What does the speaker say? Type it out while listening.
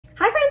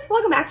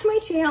back to my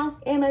channel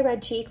and my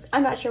red cheeks.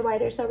 I'm not sure why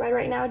they're so red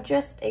right now.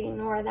 Just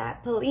ignore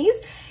that, please.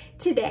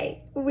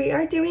 Today, we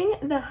are doing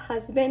the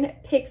husband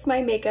picks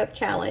my makeup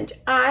challenge.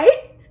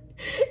 I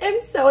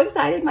am so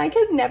excited. Mike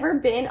has never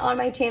been on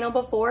my channel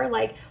before,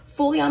 like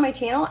fully on my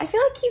channel. I feel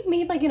like he's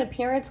made like an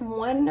appearance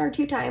 1 or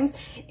 2 times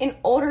in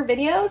older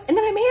videos, and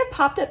then I may have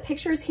popped up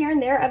pictures here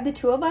and there of the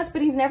 2 of us,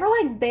 but he's never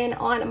like been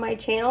on my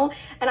channel,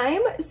 and I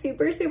am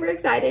super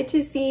excited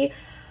to see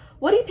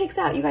what he picks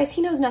out. You guys,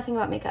 he knows nothing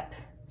about makeup,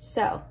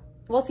 so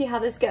we'll see how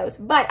this goes.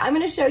 But I'm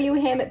going to show you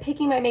him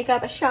picking my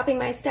makeup, shopping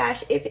my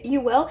stash, if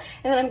you will,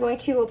 and then I'm going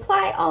to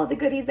apply all the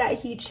goodies that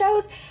he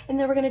chose, and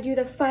then we're going to do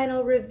the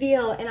final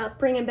reveal, and I'll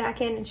bring him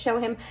back in and show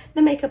him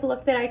the makeup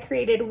look that I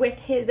created with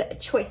his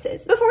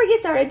choices. Before we get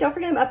started, don't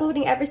forget I'm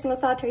uploading every single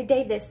solitary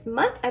day this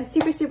month. I'm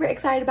super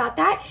excited about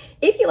that.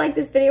 If you like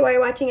this video while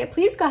you're watching it,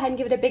 please go ahead and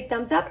give it a big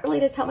thumbs up. It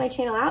really does help my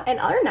channel out. And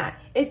other than that,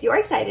 if you're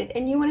excited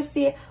and you want to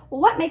see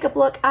what makeup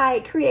look I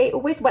create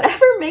with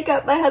whatever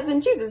makeup my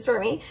husband chooses for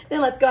me,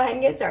 then let's go ahead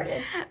and get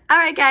started. All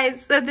right,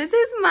 guys, so this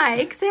is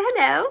Mike. Say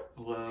hello.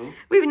 Hello.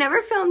 We've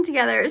never filmed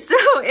together, so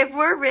if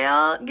we're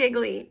real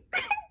giggly,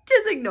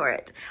 just ignore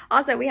it.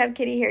 Also, we have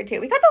Kitty here too.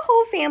 We got the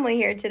whole family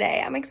here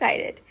today. I'm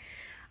excited.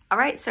 All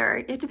right, sir,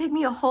 you have to pick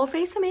me a whole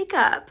face of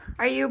makeup.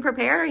 Are you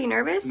prepared? Are you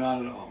nervous?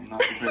 Not at all. I'm not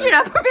prepared. You're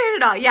not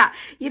prepared at all. Yeah,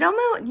 you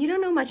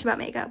don't know much about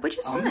makeup, which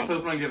is fine. I'm just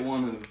hoping I get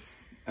one of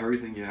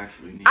everything you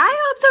actually need.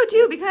 I hope so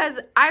too, because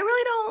I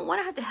really don't want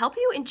to have to help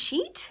you and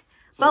cheat.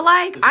 So but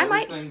like, I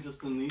might.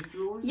 Just in these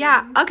drawers?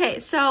 Yeah. Okay.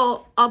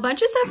 So a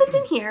bunch of stuff is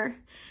in here,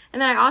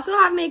 and then I also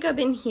have makeup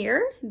in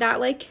here, that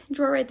like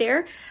drawer right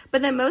there.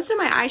 But then most of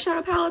my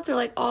eyeshadow palettes are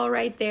like all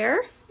right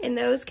there in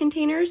those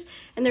containers,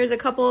 and there's a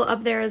couple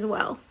up there as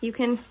well. You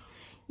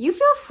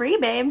feel free,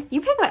 babe. You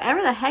pick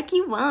whatever the heck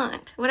you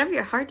want, whatever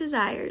your heart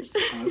desires.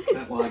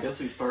 Okay, well, I guess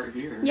we start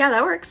here. Yeah,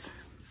 that works.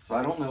 So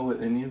I don't know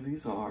what any of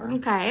these are.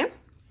 Okay.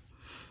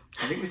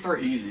 I think we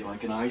start easy,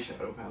 like an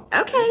eyeshadow palette.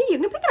 Okay, you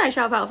can pick an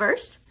eyeshadow palette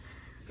first.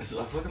 I feel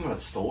like I'm at a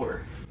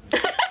store.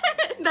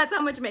 That's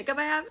how much makeup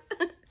I have?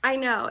 I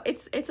know,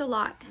 it's a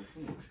lot. This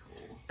one looks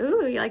cool.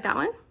 Ooh, you like that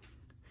one?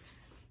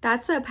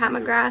 That's a Pat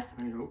McGrath.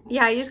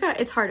 Yeah, you just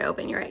got it's hard to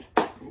open, you're right.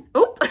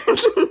 Oop.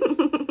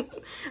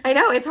 I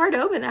know, it's hard to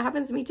open. That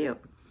happens to me too.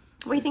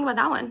 What do you think about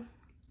that one?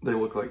 They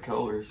look like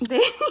colors.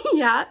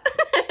 Yeah.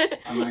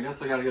 I mean, I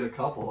guess I gotta get a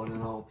couple and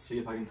then I'll see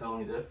if I can tell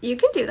any difference. You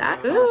can do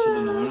that. Ooh. I should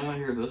have known. I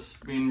hear this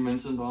being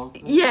mentioned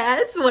often.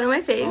 Yes, one of my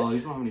faves. Oh,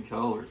 these don't have any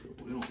colors.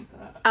 We don't want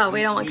that. Oh,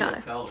 we don't want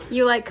color.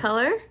 You like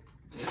color?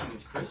 Yeah,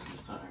 it's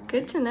Christmas time. Right?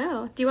 Good to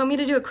know. Do you want me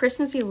to do a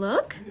Christmassy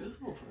look? Maybe this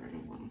little tiny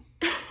one.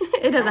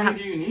 It doesn't have. How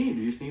many do you need?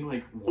 Do you just need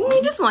like one? You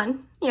need just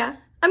one. Yeah.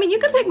 I mean, you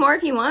can pick more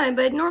if you want,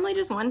 but normally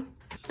just one.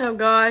 Oh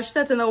gosh,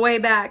 that's in the way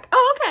back.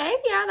 Oh, okay.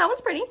 Yeah, that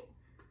one's pretty.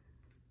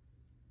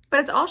 But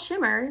it's all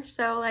shimmer,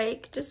 so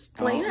like, just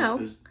let you know.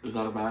 Is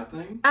that a bad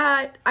thing?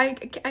 I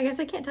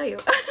guess I can't tell you.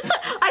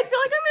 I feel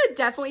like I'm gonna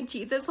definitely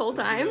cheat this whole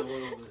time.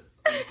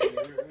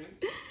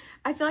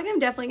 I feel like I'm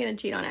definitely gonna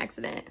cheat on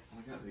accident.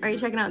 Are you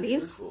checking out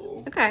these?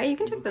 Cool. Okay, you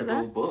can check those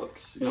out.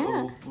 Books.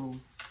 Yeah.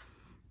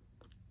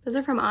 Those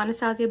are from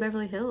Anastasia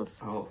Beverly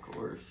Hills. Oh, of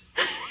course.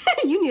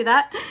 You knew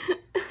that.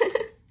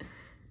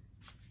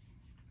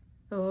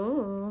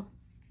 Oh.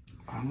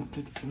 I don't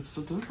think what's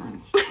the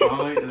difference.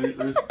 Oh, wait,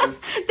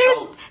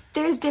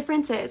 there's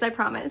differences, I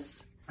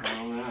promise. I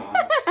don't know.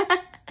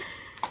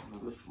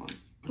 This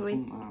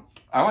one.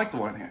 I like the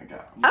one I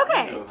got.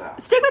 Okay,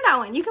 stick with that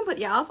one. You can put,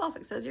 yeah, I'll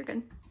fix those. You're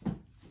good.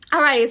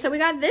 Alrighty, so we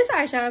got this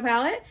eyeshadow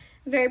palette.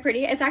 Very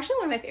pretty. It's actually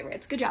one of my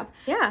favorites. Good job.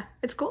 Yeah,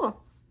 it's cool.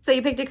 So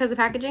you picked it because of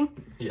packaging?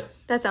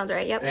 Yes. That sounds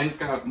right, yep. And it's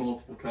got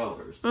multiple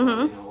colors, so, you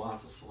know,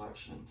 lots of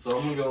selection. So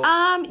I'm gonna go...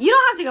 You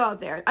don't have to go up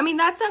there. I mean,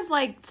 that stuff's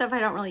like stuff I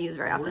don't really use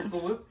very often.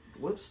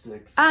 Where's the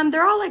lipsticks?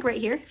 They're all like right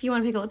here, if you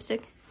want to pick a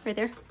lipstick. Right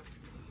there.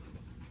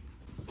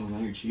 Oh, now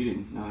you're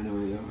cheating. Now I know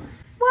where they are.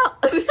 Well,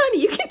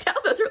 honey, you can tell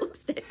those are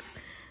lipsticks.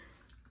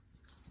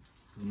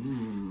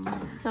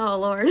 Oh,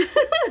 Lord.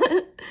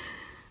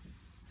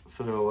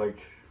 So, like,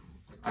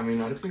 I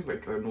mean, I just think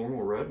like a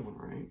normal red one,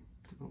 right?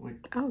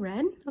 Like, oh,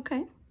 red?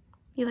 Okay.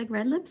 You like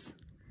red lips?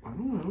 I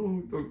don't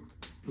know.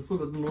 That's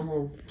what a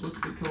normal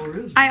lipstick color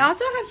is. I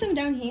also have some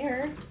down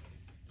here.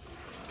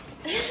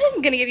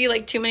 I'm gonna give you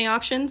like too many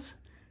options.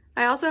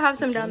 I also have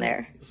some down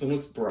there. This one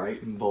looks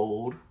bright and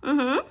bold.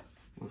 Mm-hmm.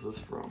 What's this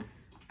from?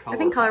 I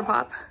think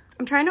ColourPop.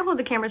 I'm trying to hold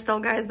the camera still,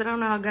 guys, but I don't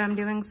know how good I'm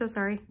doing, so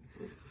sorry.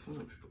 This one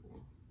looks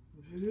cool.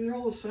 They're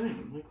all the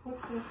same. Like, what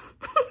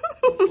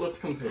the... let's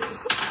compare.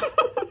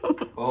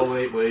 Oh,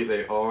 wait,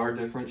 they are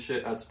different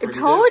shit. That's pretty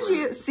different. I told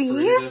you.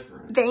 See?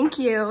 Thank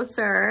you,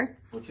 sir.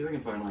 Let's see if I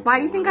can find like why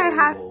do you think I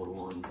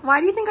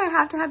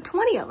have to have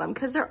 20 of them?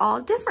 Because they're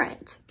all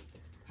different.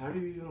 How do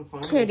you even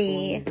find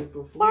Kitty,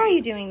 why are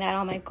you doing that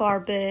on my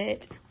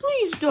carpet?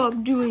 Please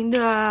stop doing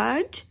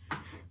that.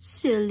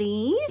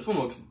 Silly. This one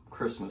looks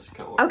Christmas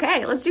color.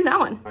 Okay, let's do that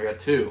one. I got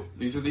 2.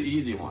 These are the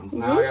easy ones.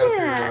 Now I gotta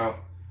figure out.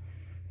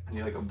 I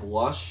need like a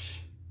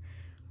blush.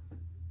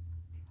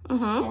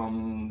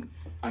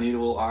 I need a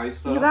little eye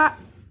stuff. You got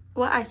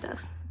what eye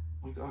stuff?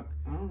 Like, I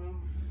don't know.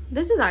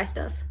 This is eye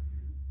stuff.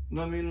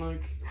 I mean,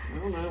 like, I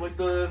don't know, like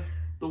the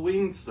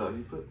wing stuff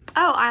you put.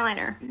 Oh,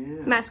 eyeliner.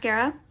 Yeah.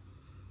 Mascara.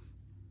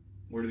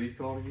 What are these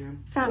called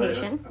again?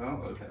 Foundation.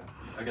 Oh, okay.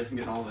 I guess I'm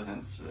getting all the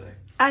hints today.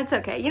 It's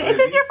okay. You know,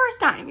 it's your first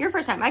time. Your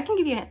first time. I can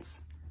give you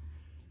hints.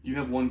 You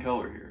have one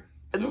color here.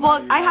 So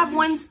well, I have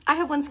one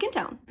skin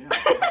tone. Yeah.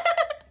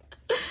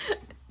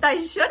 I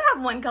should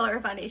have one color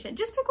of foundation.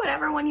 Just pick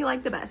whatever one you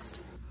like the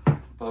best.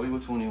 Bobby,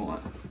 which one do you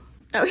want?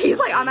 Oh, he's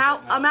like, I'm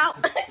out. I'm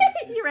out.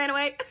 He ran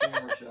away.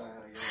 Camera shy,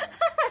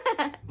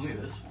 I guess. Look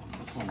at this one.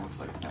 This one looks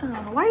like it's not.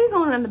 Oh, why are you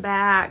going in the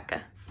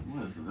back?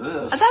 What is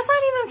this? That's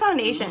not even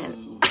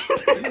foundation.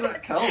 Look at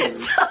that color.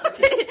 Stop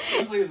it. It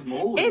looks like it's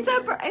mold.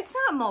 It's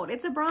not mold.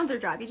 It's a bronzer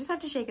drop. You just have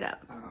to shake it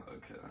up. Oh,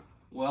 okay.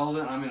 Well,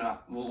 then, I mean,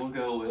 we'll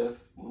go with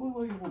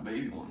a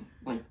baby one.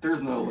 Like,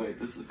 there's no way.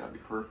 This has got to be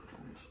perfect.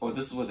 Oh,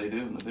 this is what they do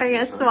in the videos. Are you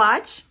going to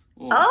swatch?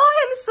 Well,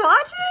 oh, him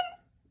swatching?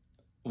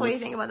 What do you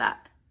think about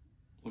that?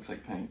 Looks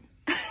like paint.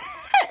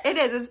 It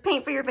is. It's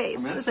paint for your face,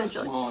 I mean, it's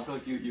essentially. so small. I feel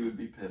like you would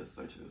be pissed.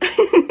 I chose.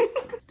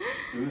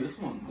 Ooh, this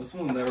one's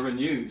never been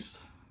used.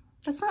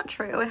 That's not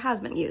true. It has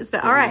been used,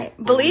 but all right.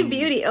 Believe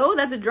Beauty. Oh,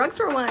 that's a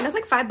drugstore one. That's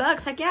like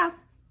 $5. Heck yeah.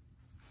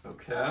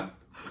 Okay.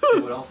 Let's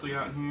see what else we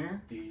got in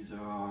here. These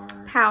are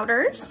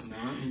powders.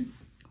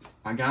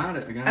 I got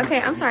it.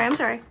 Okay, I'm sorry.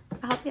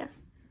 I'll help you.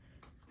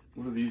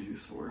 What are these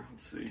used for?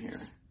 Let's see here.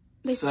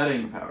 They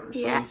Setting powder.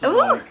 Yeah.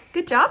 So Ooh,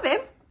 good job,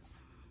 babe.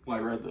 Well,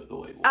 I read the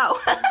label. Oh.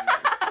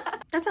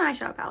 That's an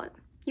eyeshadow palette.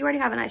 You already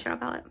have an eyeshadow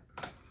palette.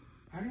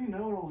 How do you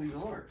know what all these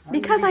are?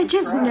 Because I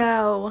just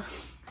know.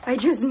 I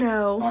just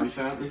know.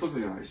 Eyeshadow? This looks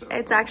like an eyeshadow.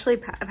 It's actually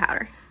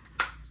powder.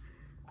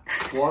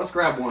 Well, let's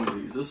grab one of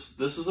these.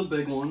 This is a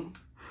big one.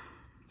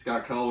 It's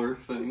got color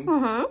things.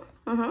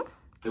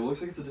 It looks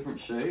like it's a different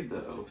shade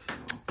though. So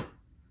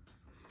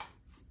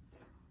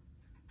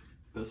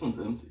this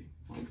one's empty.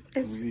 Like,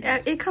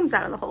 it comes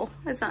out of the hole.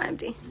 It's not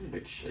empty.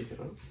 Maybe shake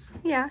it up.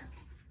 Yeah.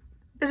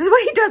 This is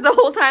what he does the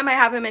whole time I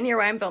have him in here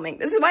while I'm filming.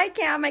 This is why I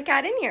can't have my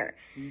cat in here.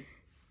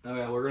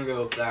 Okay, we're gonna go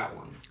with that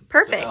one.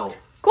 Perfect.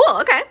 Cool.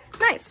 Okay.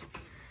 Nice.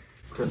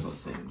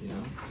 Christmas themed, you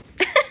know.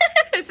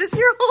 Is this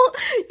your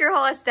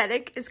whole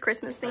aesthetic is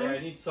Christmas themed?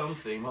 I need some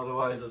theme,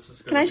 otherwise it's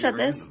just. Can I shut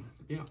this?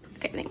 Yeah.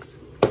 Okay. Thanks.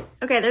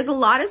 Okay. There's a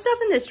lot of stuff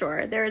in this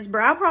drawer. There's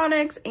brow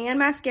products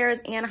and mascaras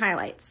and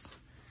highlights.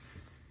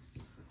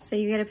 So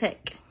you get to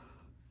pick.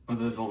 Are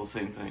those all the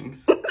same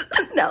things?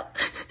 No.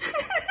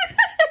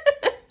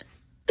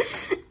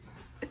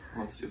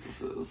 Let's see what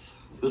this is.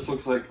 This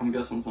looks like, I'm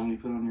guessing, something you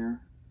put on your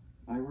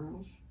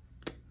eyebrows.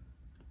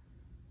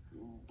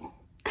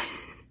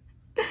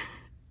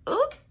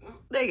 Oh,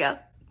 there you go.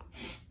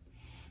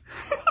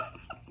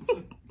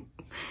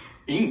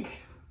 Ink.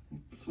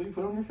 Something you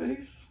put on your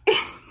face?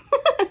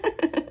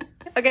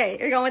 Okay,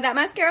 you're going with that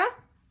mascara?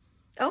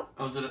 Oh.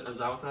 Oh, is that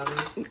what that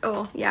is?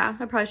 Oh, yeah.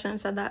 I probably shouldn't have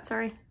said that.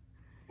 Sorry.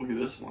 Look at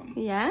this one.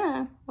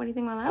 Yeah. What do you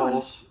think about that one?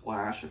 False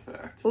lash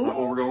effect. Is that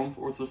what we're going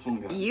for? What's this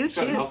one got? You it's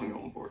got choose. nothing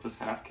going for it. Just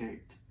half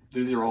caked.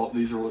 These are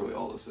literally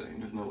all the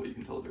same. There's no way you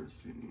can tell the difference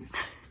between these.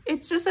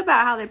 It's just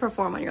about how they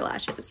perform on your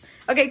lashes.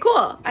 Okay,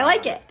 cool. I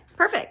like it.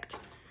 Perfect.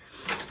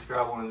 Let's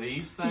grab one of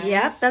these things.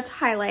 Yep, that's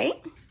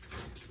highlight.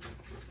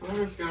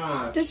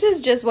 Butterscotch. This is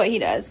just what he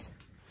does.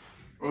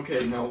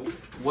 Okay, now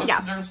what's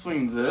the difference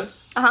between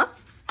this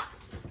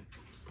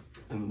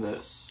and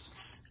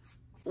this?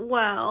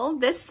 Well,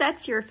 this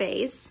sets your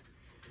face,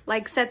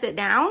 like sets it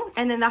down,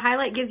 and then the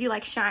highlight gives you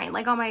like shine,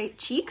 like on my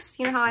cheeks.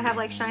 You know how I have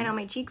like shine on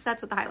my cheeks?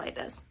 That's what the highlight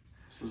does.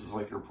 This is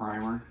like your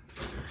primer.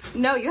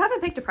 No, you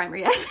haven't picked a primer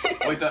yet.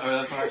 Wait, that's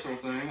an actual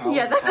thing?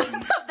 Yeah, that's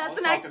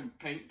an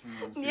paint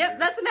terms. Yep,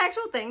 that's an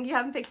actual thing. You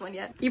haven't picked one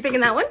yet. You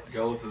picking that one?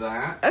 Go with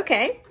that.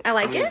 Okay, I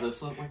like it. Does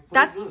this look like?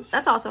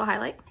 That's also a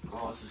highlight.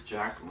 Oh, this is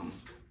Jacqueline.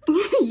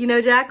 You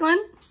know Jacqueline?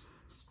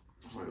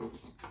 Wait,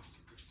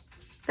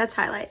 That's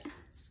highlight.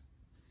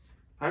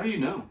 how do you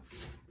know?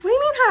 What do you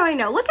mean, how do I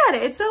know? Look at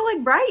it. It's so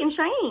like bright and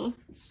shiny.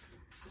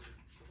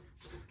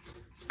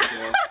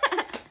 Yeah.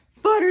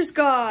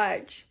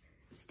 Butterscotch.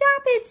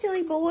 Stop it,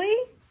 silly boy.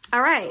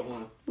 All right.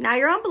 Now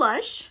you're on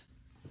blush.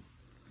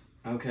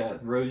 Okay,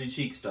 rosy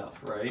cheek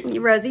stuff, right?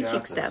 Rosy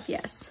cheek stuff,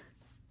 yes.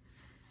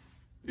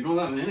 You don't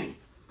have any.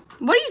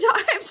 What are you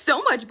talking? I have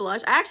so much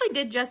blush. I actually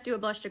did just do a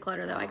blush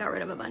declutter, though. I got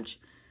rid of a bunch.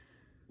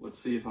 Let's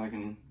see if I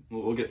can.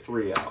 We'll get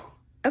 3 out.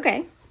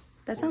 Okay.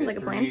 That sounds like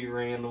a plan. 3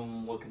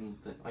 random looking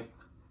thing. Like,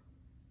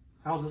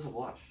 how is this a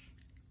blush?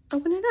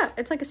 Open it up.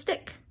 It's like a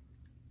stick.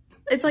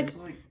 It's like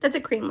that's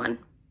a cream one.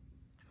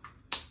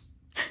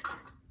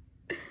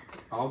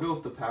 I'll go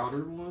with the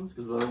powdered ones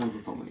because the other ones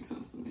just don't make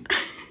sense to me.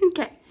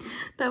 Okay,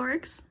 that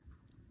works.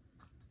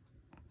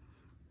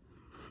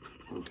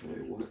 Okay,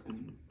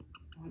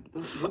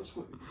 what's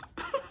what?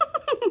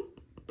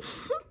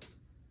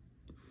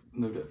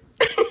 No difference.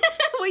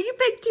 Well, you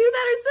picked 2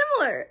 that are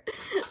similar.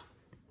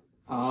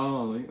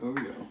 Oh, there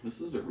we go. This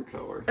is a different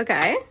color.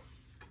 Okay.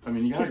 I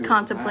mean, you gotta He's go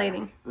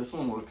contemplating. This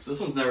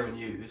one's never been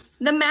used.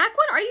 The MAC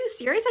one? Are you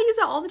serious? I use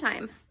that all the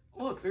time.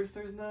 Look, there's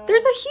no.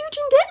 There's a huge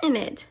indent in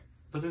it.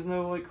 But there's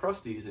no like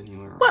crusties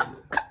anywhere. Well,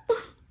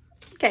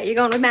 okay, you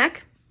going with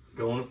MAC?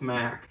 Going with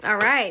MAC. All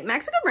right,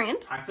 MAC's a good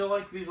brand. I feel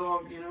like these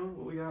all, you know,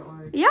 what we got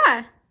like.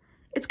 Yeah,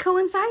 it's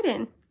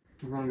coinciding.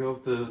 We're gonna go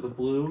with the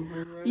blue.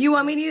 Right? You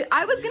want me to use,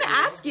 I was gonna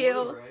ask you.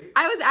 Blue, right?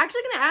 I was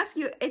actually gonna ask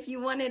you if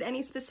you wanted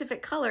any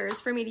specific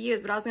colors for me to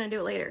use, but I was gonna do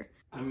it later.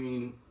 I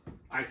mean,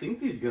 I think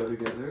these go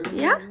together.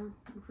 Yeah.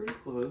 We're pretty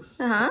close.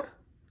 Uh-huh.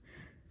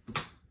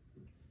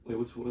 Wait,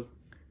 what's what?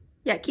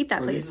 Yeah, keep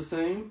that, Are please. these the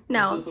same?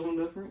 No. Is this the one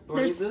different? Do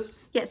There's- I need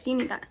this? Yes, you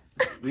need that.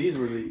 These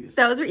were these.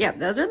 Those are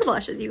the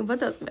blushes. You can put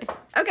those away.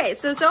 Okay,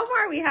 so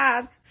far we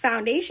have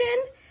foundation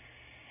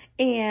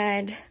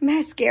and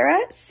mascara,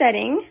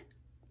 setting,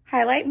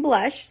 highlight,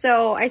 blush.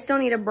 So I still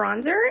need a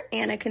bronzer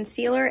and a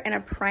concealer and a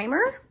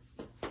primer.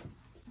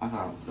 I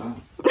thought it was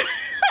done.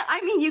 I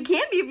mean, you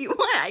can be if you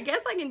want. I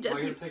guess I can just Are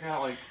you gonna pick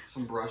out like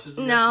some brushes?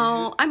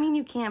 No, I mean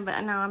you can,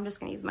 but no, I'm just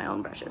gonna use my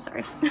own brushes.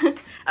 Sorry.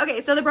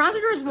 Okay, so the bronzer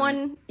is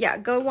one. Yeah,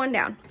 go one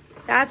down.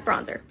 That's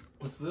bronzer.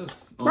 What's this?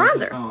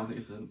 Bronzer. Oh, I think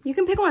you said. You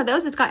can pick one of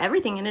those. It's got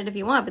everything in it if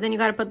you want, but then you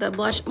got to put the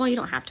blush. Well, you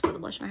don't have to put the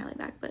blush and highlight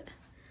back, but.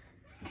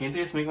 Can't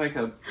they just make like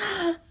a? What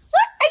are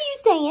you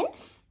saying?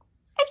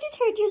 I just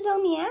heard your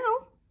little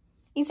meow.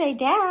 You say,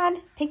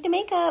 Dad, pick the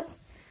makeup.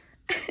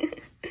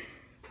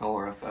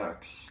 Color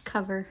FX.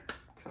 Cover.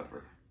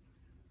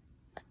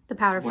 The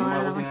powder what fell am out I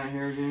of that looking one. at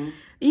here again?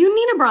 You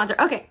need a bronzer.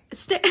 Okay,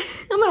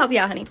 I'm gonna help you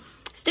out, honey.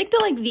 Stick to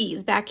like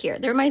these back here.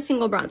 They're my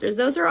single bronzers.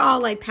 Those are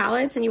all like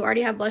palettes, and you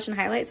already have blush and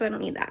highlight, so I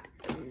don't need that.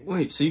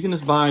 Wait, so you can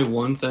just buy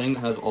one thing that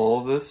has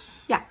all of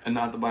this? Yeah. And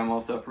not to buy them all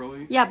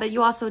separately? Yeah, but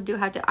you also do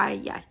have to.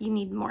 Yeah, you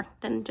need more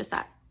than just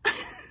that.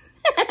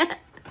 Like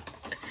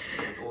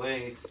a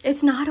waste.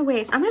 It's not a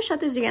waste. I'm gonna shut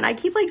this again. I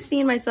keep like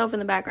seeing myself in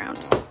the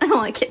background. No. I don't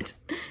like it.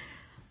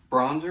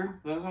 Bronzer?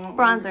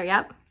 Bronzer,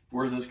 yep.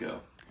 Where does this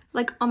go?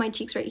 Like on my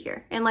cheeks right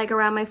here and like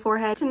around my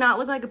forehead to not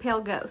look like a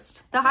pale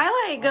ghost. The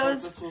highlight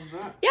goes. This was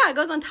that. Yeah, it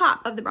goes on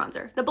top of the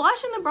bronzer. The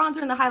blush and the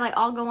bronzer and the highlight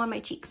all go on my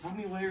cheeks. How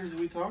many layers are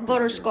we talking about?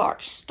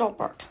 Butterscotch,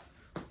 stop it.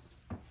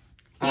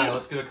 Alright,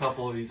 let's get a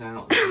couple of these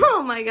out.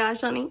 Oh my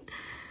gosh, honey.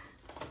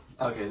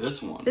 Okay,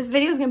 this one. This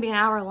video is gonna be an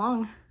hour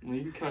long. Well,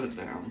 you can cut it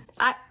down.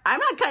 I'm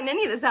not cutting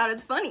any of this out.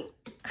 It's funny.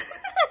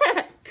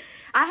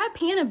 I have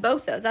pan in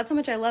both those. That's how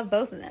much I love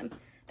both of them.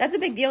 That's a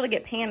big deal to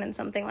get pan in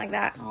something like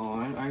that. Oh,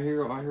 I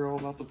hear all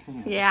about the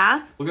pan.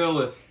 Yeah. We'll go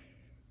with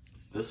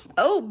this one.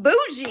 Oh,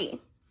 bougie.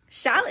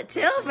 Charlotte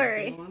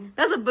Tilbury.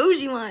 That's a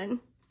bougie one.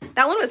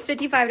 That one was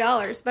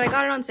 $55, but I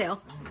got it on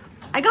sale.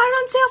 I got it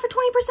on sale for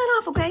 20%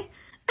 off, okay?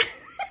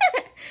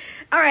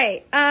 All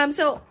right.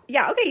 So,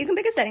 yeah, okay, you can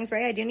pick a setting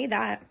spray. I do need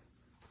that.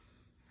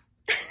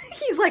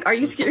 He's like, are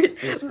you serious?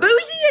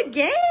 Bougie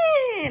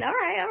again. All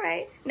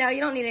right. No, you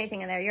don't need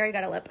anything in there. You already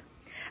got a lip.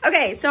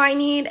 Okay, so I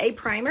need a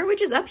primer,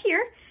 which is up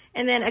here,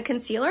 and then a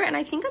concealer, and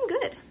I think I'm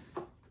good.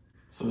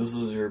 So this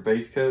is your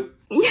base coat?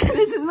 Yeah,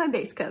 this is my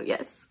base coat,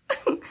 yes.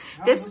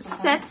 This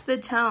sets the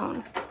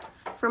tone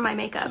for my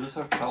makeup. Does this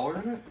have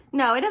color in it?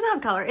 No, it doesn't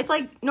have color. It's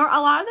like, a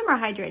lot of them are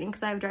hydrating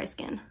because I have dry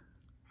skin.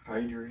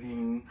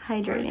 Hydrating.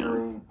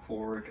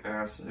 Hydrochloric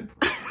acid.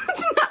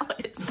 That's not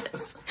what is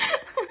this.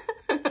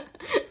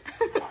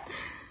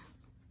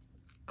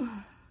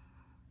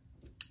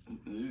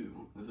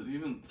 Ooh, is it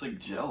even? It's like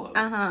Jello.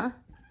 Uh-huh.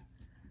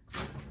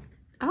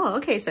 Oh,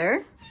 okay,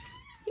 sir.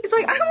 He's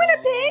like, I want to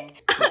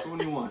pick. Which one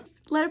do you want?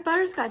 Let a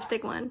Butterscotch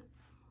pick one.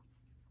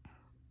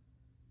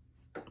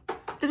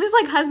 This is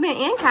like husband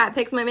and cat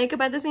picks my makeup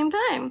at the same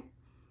time.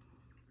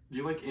 Do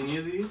you like any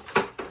of these?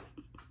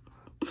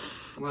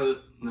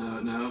 What?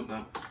 No.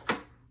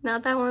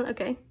 Not that one?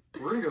 Okay.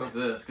 We're gonna go with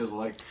this, because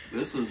like,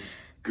 this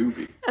is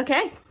goopy.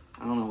 Okay.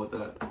 I don't know what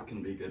that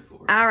can be good for.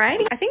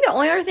 Alrighty. I think the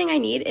only other thing I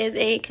need is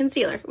a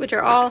concealer, which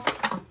are all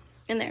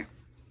in there.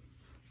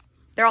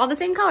 They're all the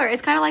same color.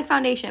 It's kind of like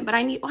foundation, but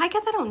I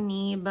guess I don't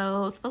need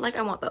both, but like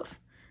I want both.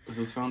 Is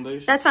this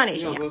foundation? That's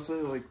foundation, yeah. yeah. Say,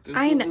 like, this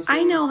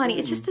I know, honey.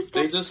 It's just the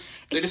steps.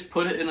 They just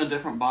put it in a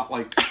different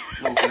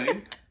little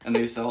thing, and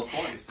they sell it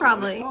twice.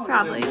 Probably.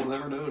 We'll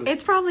never notice.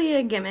 It's probably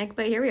a gimmick,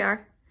 but here we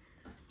are.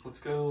 Let's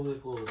go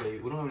with a little baby.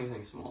 We don't have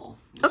anything small.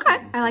 Okay,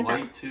 I like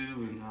that. Light to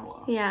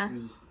vanilla. Yeah.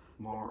 This is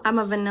Mars. I'm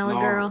a vanilla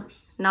girl.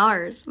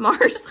 Mars.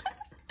 Mars.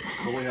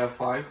 Well, we have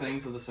 5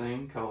 things of the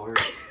same color.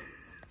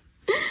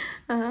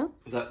 Uh-huh.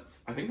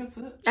 I think that's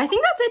it. I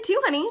think that's it too,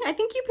 honey. I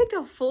think you picked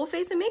a full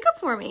face of makeup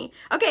for me.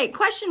 Okay,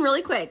 question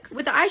really quick.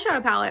 With the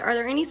eyeshadow palette, are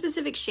there any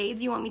specific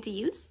shades you want me to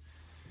use?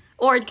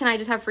 Or can I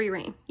just have free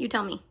reign? You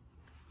tell me.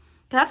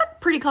 'Cause that's a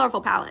pretty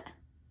colorful palette.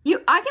 I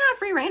can have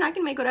free reign. I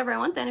can make whatever I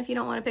want then if you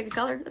don't want to pick a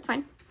color. That's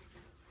fine.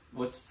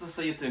 Let's just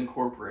say you have to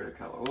incorporate a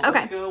color. Well,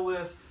 Okay. Let's go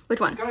with... Which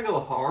one? It's gotta go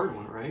a hard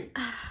one, right?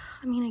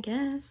 I mean, I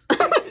guess.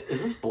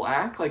 Is this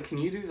black? Like, can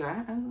you do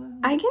that as a...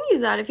 I can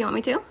use that if you want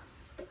me to.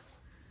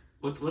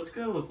 Let's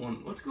go with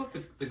one. Let's go with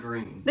the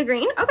green. The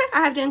green? Okay,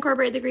 I have to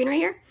incorporate the green right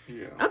here.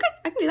 Yeah. Okay,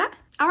 I can do that.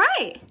 All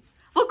right.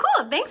 Well,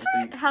 cool. Thanks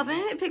for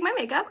helping pick my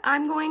makeup.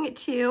 I'm going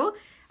to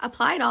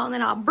apply it all, and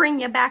then I'll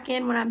bring you back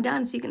in when I'm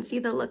done so you can see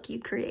the look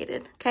you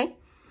created. Okay?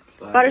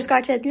 Excited.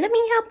 Butterscotch said, let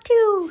me help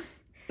too.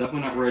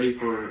 Definitely not ready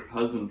for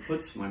husband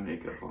puts my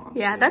makeup on.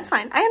 Yeah, that's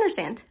fine. I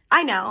understand.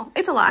 I know.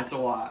 It's a lot. It's a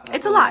lot.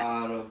 It's a lot. A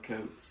lot of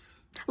coats.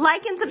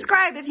 Like and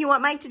subscribe if you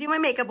want Mike to do my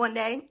makeup one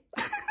day.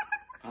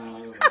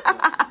 We'll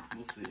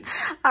see.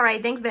 All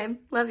right, thanks, babe.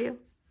 Love you.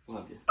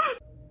 Love you.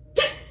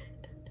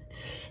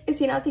 Is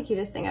he not the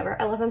cutest thing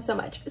ever? I love him so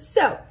much.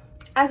 So,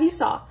 as you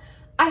saw,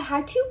 I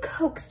had to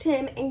coax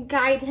him and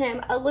guide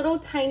him a little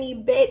tiny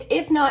bit.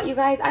 If not, you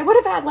guys, I would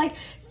have had like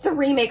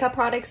 3 makeup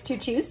products to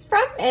choose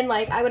from, and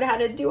like I would have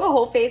had to do a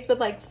whole face with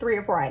like 3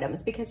 or 4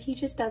 items because he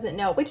just doesn't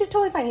know, which is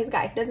totally fine. He's a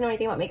guy. He doesn't know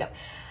anything about makeup.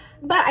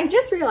 But I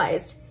just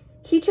realized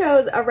he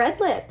chose a red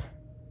lip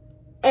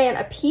and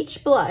a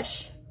peach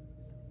blush,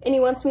 and he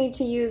wants me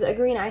to use a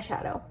green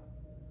eyeshadow.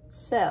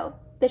 So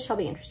this shall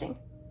be interesting.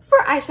 For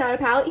eyeshadow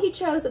palette, he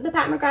chose the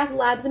Pat McGrath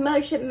Labs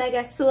Mothership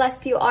Mega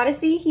Celestial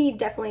Odyssey. He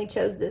definitely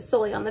chose this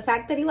solely on the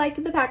fact that he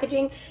liked the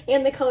packaging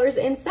and the colors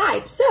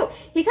inside. So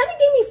he kind of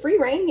gave me free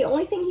reign. The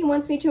only thing he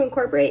wants me to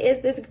incorporate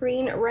is this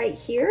green right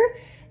here.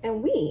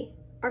 And we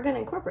are going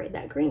to incorporate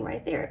that green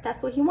right there. If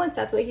that's what he wants,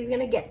 that's what he's going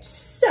to get.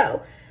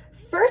 So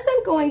first,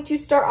 I'm going to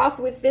start off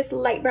with this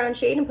light brown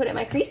shade and put it in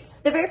my crease.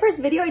 The very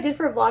first video I did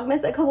for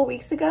Vlogmas a couple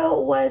weeks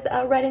ago was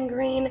a red and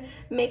green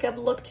makeup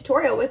look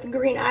tutorial with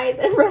green eyes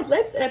and red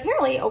lips, and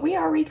apparently we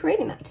are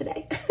recreating that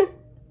today.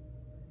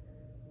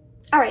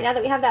 All right, now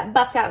that we have that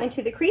buffed out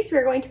into the crease,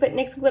 we're going to put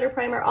NYX Glitter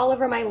Primer all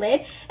over my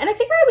lid. And I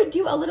figure I would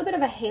do a little bit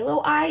of a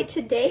halo eye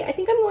today. I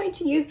think I'm going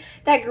to use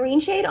that green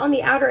shade on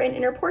the outer and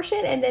inner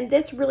portion, and then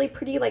this really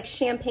pretty like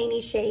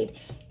champagne-y shade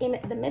in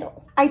the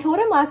middle. I told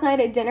him last night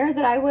at dinner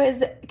that I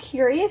was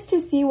curious to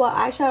see what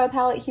eyeshadow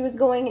palette he was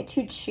going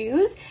to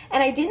choose.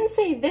 And I didn't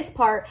say this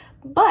part,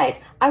 but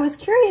I was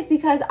curious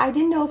because I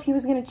didn't know if he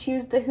was going to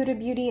choose the Huda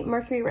Beauty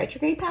Mercury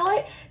Retrograde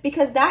palette,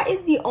 because that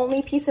is the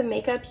only piece of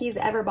makeup he's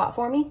ever bought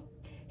for me.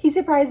 He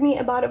surprised me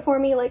and bought it for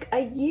me like a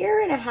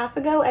year and a half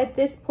ago at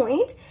this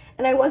point,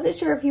 and I wasn't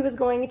sure if he was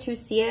going to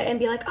see it and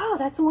be like, oh,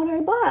 that's the one I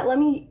bought, let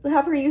me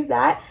have her use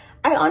that.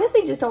 I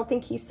honestly just don't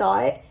think he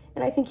saw it,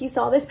 and I think he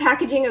saw this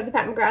packaging of the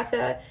Pat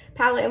McGrath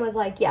palette and was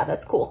like, yeah,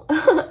 that's cool.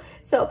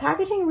 So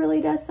packaging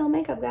really does sell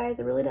makeup, guys,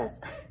 it really does.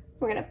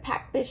 We're gonna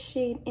pack this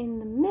shade in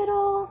the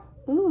middle.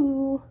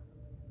 Ooh,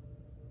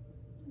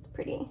 that's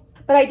pretty.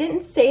 But I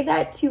didn't say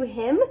that to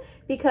him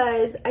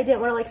because I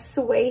didn't want to like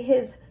sway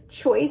his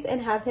choice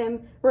and have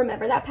him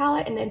remember that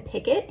palette and then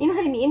pick it, you know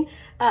what I mean?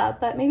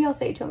 But maybe I'll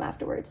say it to him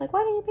afterwards, like, why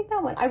didn't you pick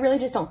that one? I really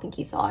just don't think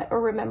he saw it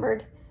or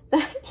remembered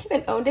that I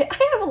even owned it.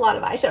 I have a lot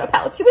of eyeshadow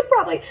palettes. He was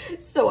probably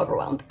so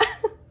overwhelmed.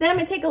 Then I'm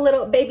gonna take a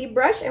little baby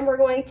brush and we're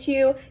going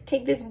to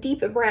take this deep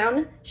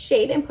brown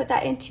shade and put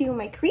that into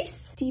my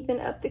crease. Deepen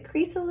up the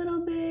crease a little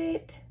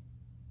bit.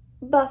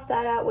 Buff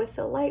that out with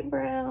the light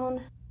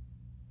brown.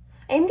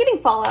 I am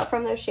getting fallout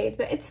from those shades,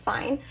 but it's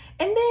fine.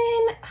 And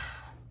then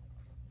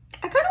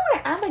I kind of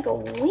want to add like a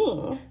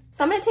wing.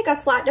 So I'm going to take a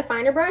flat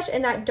definer brush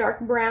and that dark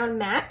brown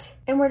matte,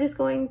 and we're just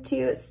going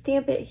to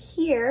stamp it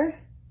here.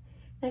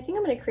 And I think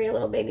I'm going to create a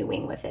little baby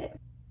wing with it.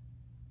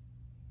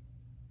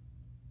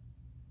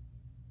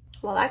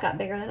 Well, that got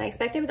bigger than I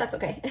expected, but that's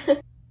okay.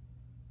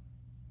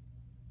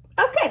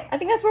 Okay, I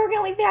think that's where we're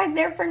gonna leave the eyes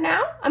there for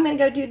now. I'm gonna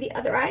go do the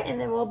other eye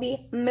and then we'll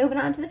be moving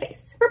on to the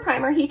face. For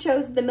primer, he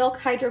chose the Milk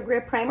Hydro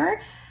Grip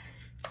Primer.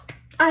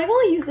 I've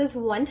only used this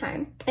one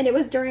time, and it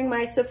was during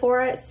my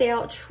Sephora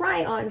sale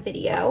try-on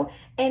video,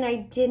 and I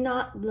did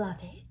not love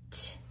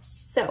it.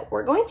 So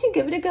we're going to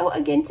give it a go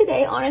again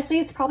today. Honestly,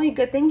 it's probably a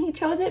good thing he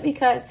chose it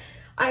because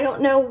I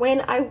don't know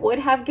when I would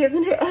have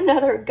given it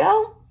another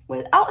go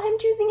without him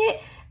choosing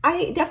it.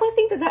 I definitely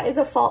think that that is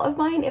a fault of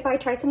mine if I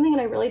try something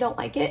and I really don't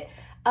like it.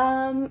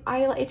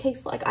 It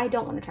takes like, I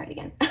don't want to try it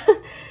again.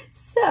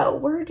 So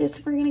we're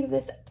gonna give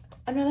this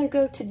another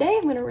go today.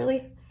 I'm gonna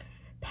really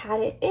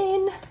pat it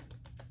in.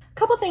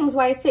 Couple things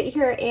while I sit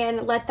here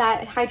and let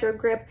that Hydro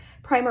Grip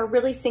Primer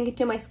really sink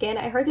into my skin.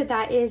 I heard that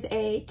that is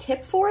a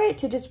tip for it,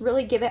 to just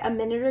really give it a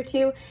minute or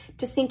two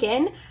to sink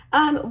in.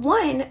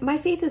 One, my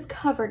face is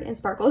covered in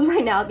sparkles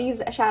right now.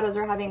 These shadows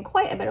are having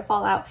quite a bit of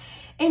fallout.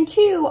 And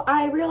two,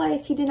 I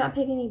realized he did not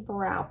pick any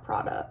brow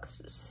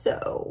products,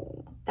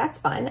 so that's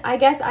fun. I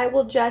guess I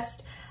will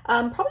just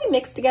probably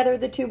mix together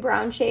the 2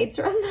 brown shades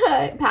from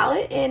the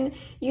palette and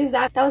use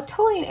that. That was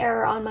totally an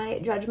error on my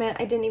judgment.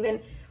 I didn't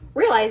even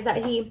realize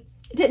that he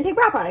didn't pick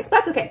brow products, but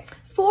that's okay.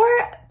 For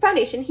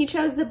foundation, he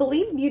chose the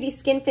Believe Beauty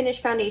Skin Finish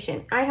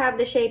Foundation. I have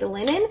the shade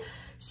Linen.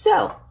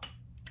 So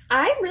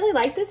I really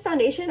liked this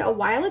foundation a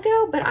while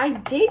ago, but I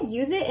did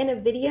use it in a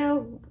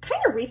video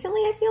kind of recently,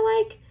 I feel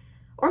like.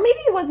 Or maybe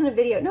it wasn't a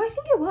video. No, I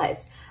think it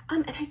was.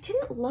 And I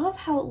didn't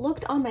love how it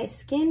looked on my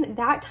skin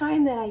that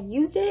time that I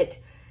used it.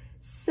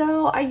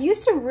 So I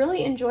used to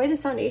really enjoy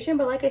this foundation,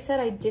 but like I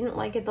said, I didn't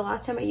like it the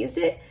last time I used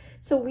it.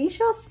 So we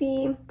shall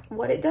see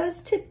what it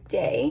does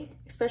today,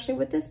 especially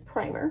with this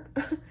primer.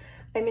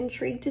 I'm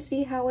intrigued to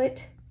see how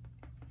it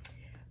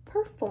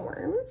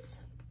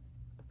performs.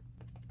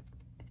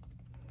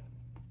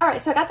 All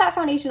right, so I got that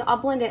foundation all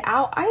blended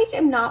out. I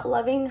am not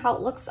loving how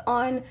it looks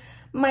on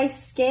my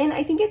skin.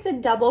 I think it's a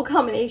double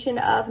combination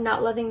of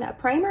not loving that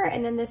primer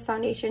and then this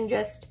foundation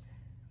just,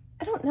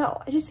 I don't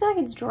know. I just feel like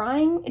it's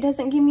drying. It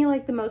doesn't give me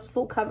like the most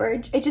full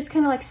coverage. It's just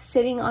kind of like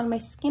sitting on my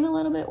skin a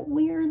little bit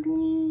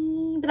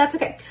weirdly, but that's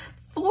okay.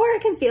 For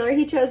concealer,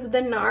 he chose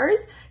the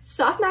NARS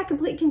Soft Matte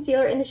Complete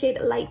Concealer in the shade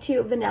Light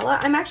 2 Vanilla.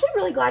 I'm actually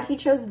really glad he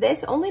chose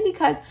this, only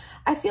because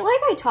I feel like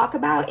I talk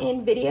about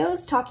in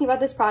videos talking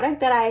about this product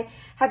that I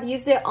have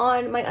used it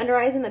on my under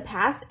eyes in the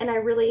past and I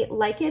really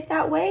like it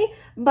that way,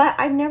 but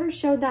I've never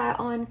showed that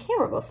on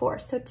camera before.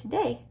 So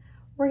today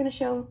we're gonna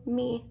show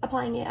me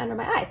applying it under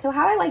my eyes. So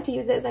how I like to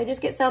use it is I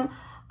just get some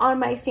on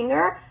my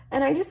finger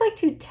and I just like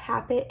to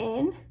tap it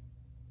in.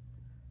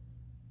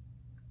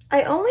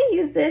 I only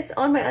used this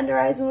on my under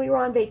eyes when we were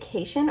on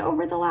vacation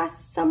over the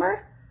last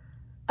summer,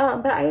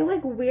 but I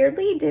like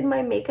weirdly did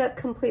my makeup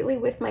completely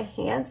with my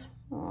hands.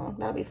 Oh,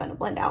 that'll be fun to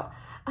blend out.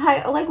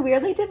 I like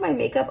weirdly did my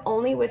makeup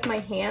only with my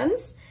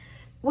hands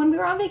when we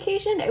were on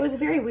vacation. It was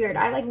very weird.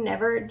 I like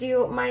never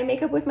do my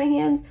makeup with my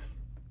hands,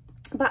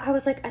 but I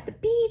was like at the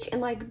beach and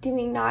like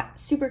doing not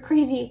super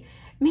crazy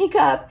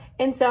makeup,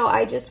 and so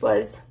I just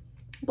was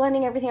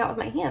blending everything out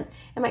with my hands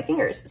and my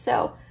fingers.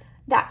 So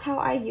that's how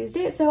I used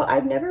it. So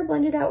I've never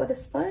blended out with a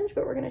sponge,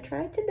 but we're gonna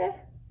try it today.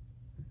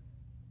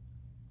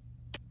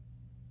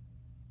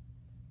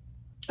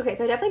 Okay,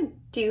 so I definitely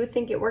do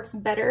think it works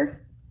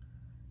better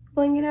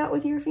blending it out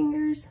with your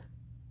fingers.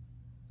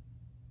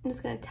 I'm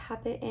just gonna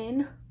tap it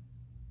in.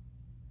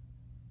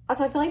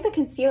 Also, I feel like the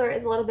concealer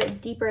is a little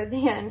bit deeper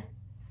than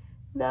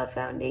the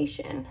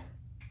foundation.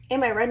 And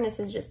my redness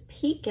is just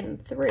peeking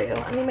through.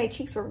 I mean, my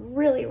cheeks were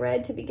really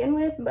red to begin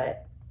with,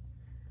 but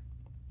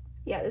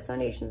yeah, this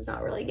foundation is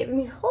not really giving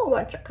me a whole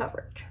bunch of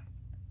coverage.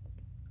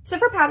 So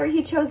for powder,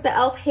 he chose the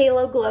e.l.f.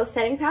 Halo Glow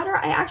Setting Powder.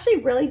 I actually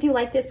really do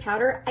like this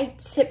powder. I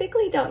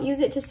typically don't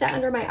use it to set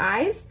under my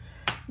eyes,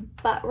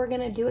 but we're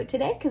gonna do it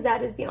today because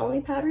that is the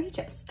only powder he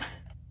chose.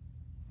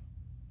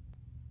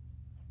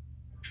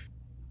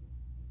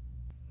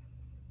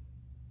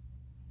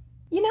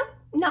 You know,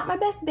 not my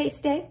best base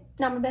day,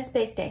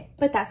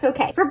 but that's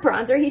okay. For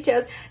bronzer, he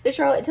chose the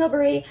Charlotte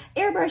Tilbury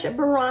Airbrush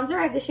Bronzer.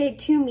 I have the shade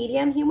 2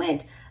 Medium. He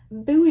went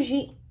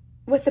bougie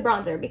with the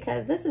bronzer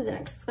because this is an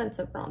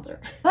expensive bronzer,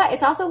 but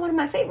it's also one of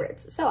my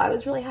favorites. So I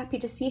was really happy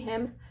to see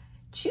him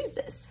choose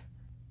this.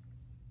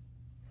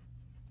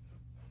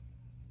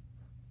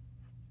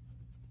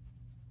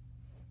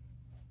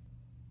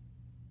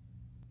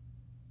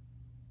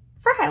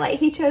 For highlight,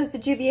 he chose the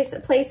Juvia's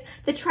Place,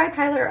 the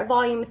Tri-Piler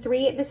Volume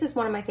 3. This is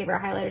one of my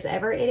favorite highlighters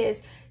ever. It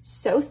is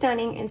so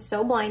stunning and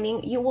so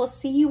blinding. You will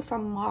see you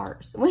from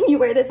Mars when you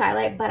wear this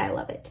highlight, but I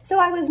love it. So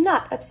I was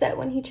not upset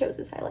when he chose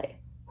this highlight.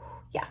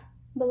 Yeah,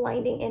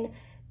 blinding and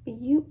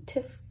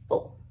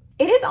beautiful.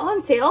 It is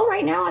on sale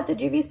right now at the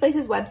Juvia's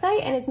Place's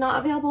website, and it's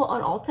not available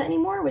on Ulta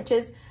anymore, which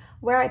is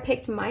where I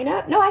picked mine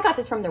up. No, I got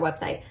this from their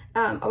website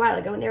a while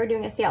ago when they were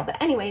doing a sale.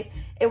 But anyways,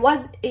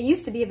 it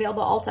used to be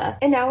available at Ulta,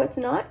 and now it's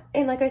not.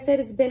 And like I said,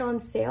 it's been on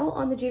sale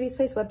on the Juvia's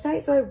Place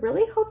website. So I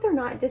really hope they're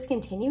not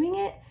discontinuing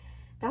it.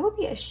 That would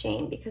be a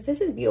shame because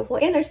this is beautiful.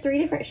 And there's 3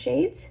 different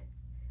shades,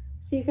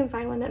 so you can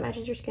find one that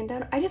matches your skin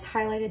tone. I just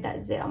highlighted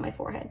that zit on my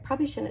forehead.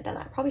 Probably shouldn't have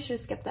done that. Probably should have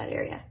skipped that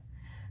area.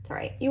 It's all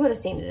right. You would have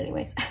seen it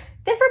anyways.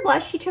 Then for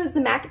blush, he chose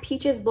the MAC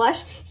Peaches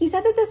blush. He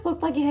said that this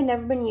looked like it had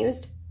never been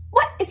used.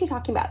 What is he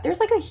talking about?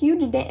 There's like a huge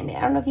dent in it.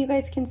 I don't know if you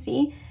guys can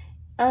see.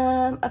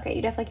 Okay,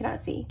 you definitely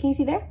cannot see. Can you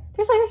see there?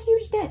 There's like a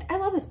huge dent. I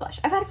love this blush.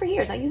 I've had it for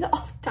years. I use it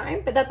all the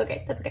time, but that's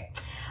okay. That's okay.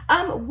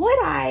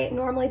 Would I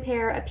normally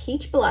pair a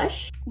peach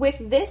blush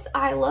with this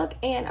eye look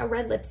and a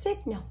red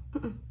lipstick? No.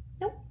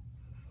 Nope.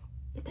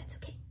 But that's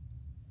okay.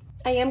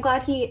 I am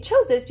glad he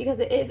chose this because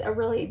it is a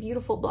really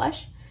beautiful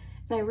blush,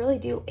 and I really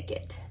do like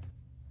it.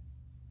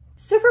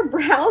 So for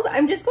brows,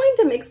 I'm just going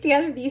to mix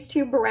together these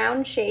 2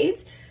 brown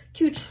shades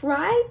to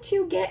try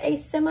to get a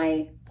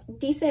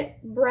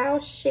semi-decent brow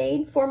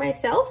shade for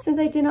myself, since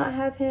I did not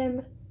have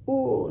him,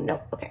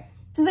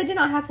 since I did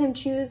not have him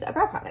choose a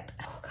brow product.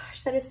 Oh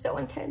gosh, that is so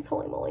intense,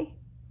 holy moly.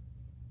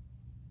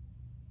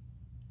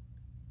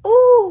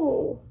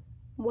 Ooh,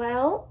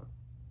 well,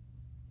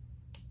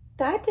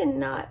 that did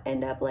not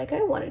end up like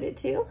I wanted it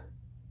to.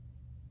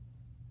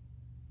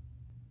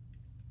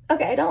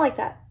 Okay, I don't like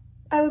that.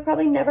 I would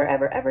probably never,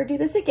 ever, ever do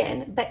this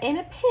again, but in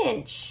a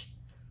pinch,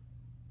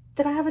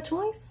 did I have a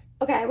choice?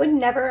 Okay, I would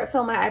never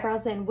fill my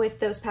eyebrows in with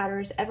those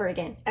powders ever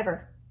again,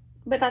 ever.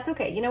 But that's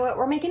okay. You know what?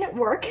 We're making it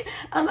work.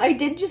 I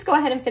did just go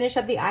ahead and finish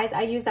up the eyes.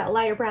 I used that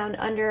lighter brown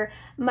under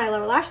my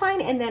lower lash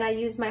line, and then I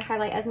used my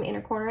highlight as my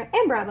inner corner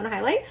and brow bone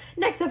highlight.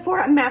 Next up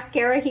for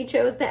mascara, he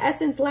chose the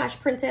Essence Lash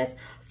Princess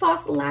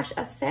False Lash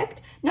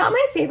Effect. Not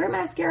my favorite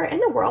mascara in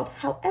the world.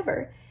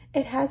 However,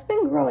 it has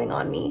been growing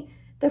on me.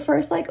 The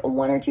first like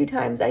 1 or 2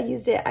 times I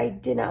used it, I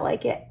did not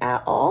like it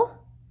at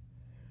all.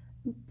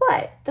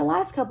 But the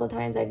last couple of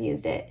times I've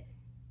used it,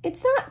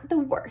 it's not the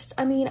worst.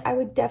 I mean, I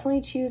would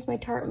definitely choose my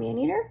Tarte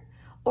Maneater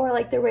or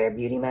like the Rare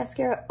Beauty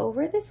mascara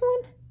over this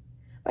one.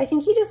 But I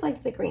think he just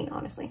liked the green,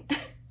 honestly.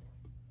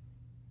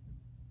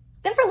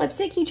 Then for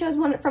lipstick, he chose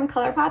one from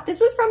ColourPop.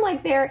 This was from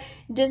like their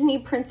Disney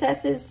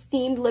princesses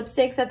themed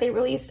lipsticks that they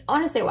released,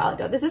 honestly, a while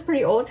ago. This is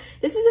pretty old.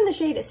 This is in the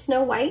shade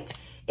Snow White.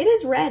 It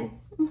is red.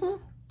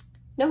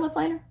 No lip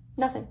liner,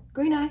 nothing.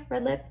 Green eye,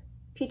 red lip,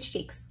 peach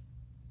cheeks.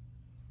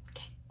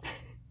 Okay.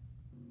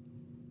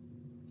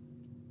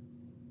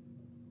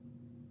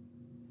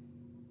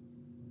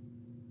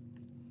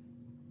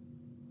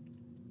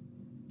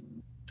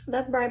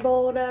 That's Bright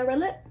Bold Red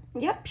Lip.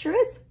 Yep, sure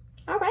is.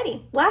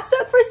 Alrighty, last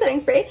up for setting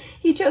spray,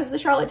 he chose the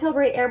Charlotte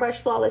Tilbury Airbrush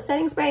Flawless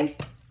Setting Spray.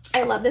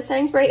 I love this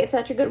setting spray. It's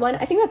such a good one.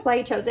 I think that's why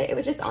he chose it. It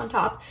was just on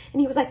top.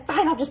 And he was like,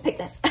 fine, I'll just pick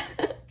this.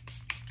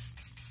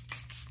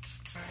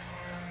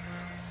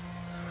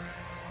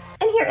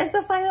 And here is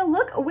the final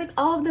look with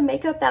all of the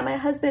makeup that my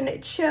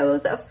husband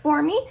chose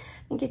for me.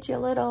 Let me get you a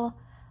little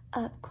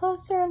up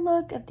closer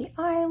look of the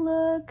eye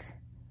look.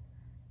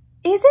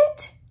 Is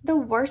it the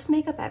worst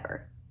makeup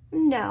ever?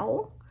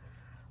 No.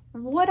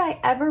 Would I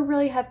ever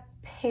really have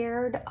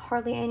paired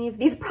hardly any of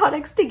these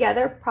products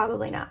together?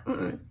 Probably not.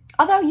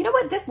 Although, you know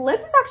what? This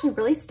lip is actually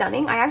really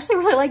stunning. I actually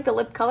really like the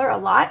lip color a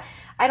lot.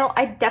 I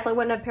definitely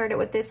wouldn't have paired it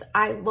with this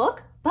eye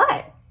look, but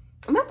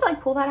I'm gonna have to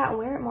like pull that out and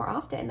wear it more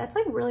often. That's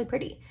like really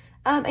pretty.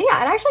 And yeah,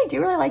 and I actually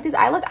do really like this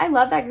eye look. I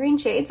love that green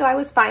shade, so I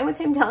was fine with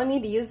him telling me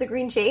to use the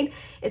green shade.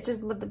 It's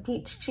just with the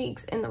peach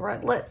cheeks and the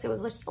red lips, it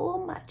was just a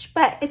little much.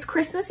 But it's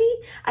Christmassy.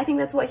 I think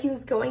that's what he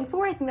was going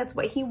for. I think that's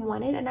what he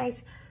wanted, a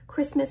nice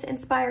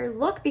Christmas-inspired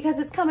look because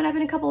it's coming up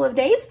in a couple of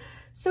days.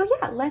 So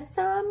yeah, let's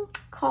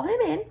call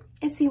him in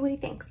and see what he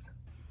thinks.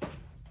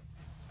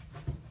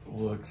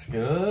 Looks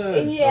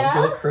good. Yeah. Does it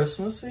look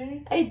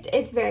Christmassy?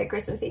 It's very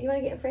Christmassy. You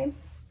want to get a frame?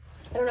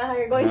 I don't know how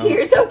you're going to.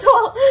 You're so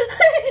tall.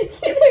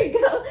 There you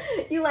go.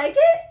 You like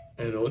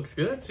it? It looks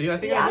good. See, I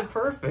think I did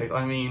perfect.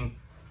 I mean,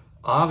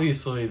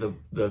 obviously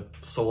the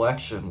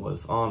selection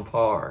was on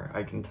par.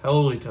 I can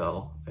totally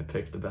tell I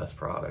picked the best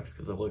products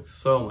because it looks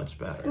so much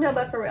better. No,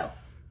 but for real.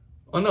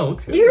 Oh no, it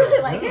looks good. You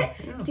really like it?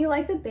 Yeah. Do you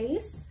like the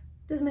base?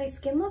 Does my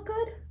skin look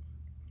good?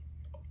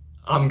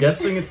 I'm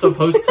guessing it's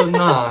supposed to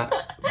not,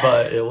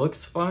 but it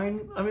looks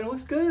fine. I mean, it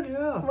looks good,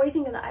 yeah. What do you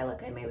think of the eye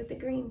look I made with the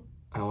green?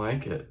 I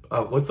like it.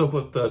 What's up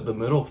with the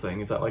middle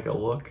thing? Is that like a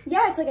look?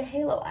 Yeah, it's like a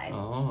halo eye.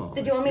 Oh.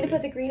 Did you want me to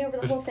put the green over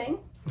the whole thing?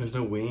 There's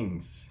no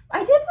wings. I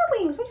did put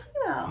wings. What are you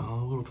talking about?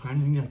 Oh, little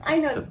tiny. Like I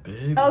know. The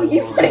big Oh, ones.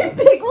 you put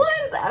big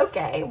ones?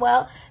 Okay.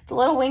 Well, the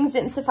little wings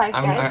didn't suffice,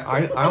 guys.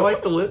 I mean, I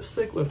like the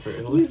lipstick with it.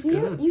 It looks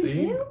good. You see?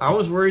 do? I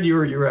was worried you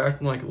were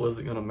acting like it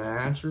wasn't gonna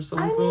match or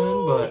something, I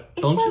mean, but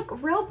it's don't like you?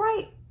 real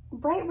bright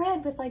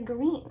red with like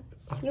green.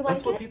 You like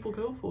That's what people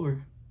go for. Is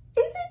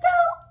it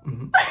though?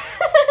 Mm-hmm.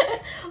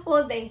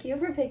 Well, thank you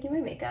for picking my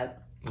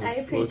makeup. I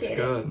appreciate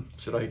it. Looks good.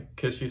 Should I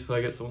kiss you so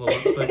I get some of the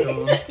lipstick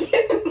on?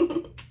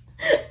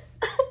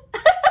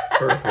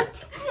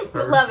 Perfect.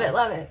 Love it,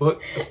 love it.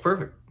 Look, it's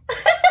perfect.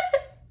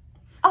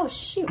 Oh,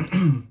 shoot.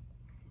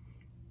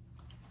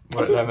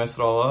 What, did I mess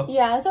it all up?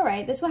 Yeah, it's all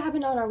right. This is what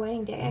happened on our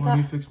wedding day. Let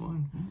me fix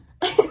mine.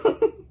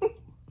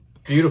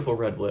 Beautiful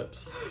red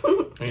lips.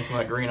 I need some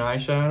of that green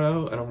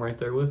eyeshadow, and I'm right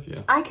there with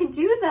you. I could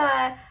do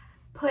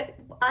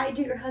I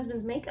do your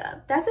husband's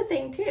makeup. That's a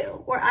thing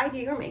too, where I do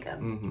your makeup.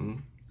 Mm-hmm.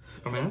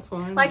 I mean, that's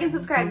fine. Like and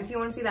subscribe if you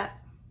want to see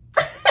that.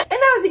 And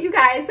that was it, you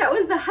guys. That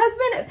was the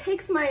husband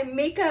picks my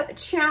makeup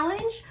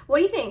challenge. What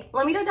do you think?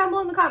 Let me know down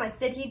below in the comments.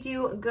 Did he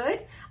do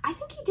good? I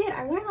think he did.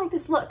 I really like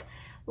this look.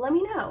 Let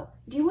me know.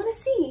 Do you want to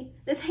see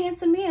this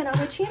handsome man on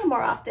my channel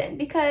more often?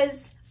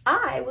 Because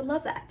I would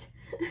love that.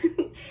 If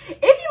you made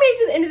it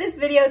to the end of this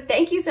video,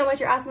 thank you so much.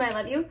 You're awesome. I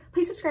love you.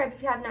 Please subscribe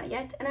if you have not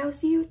yet. And I will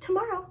see you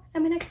tomorrow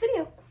in my next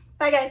video.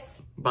 Bye, guys.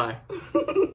 Bye.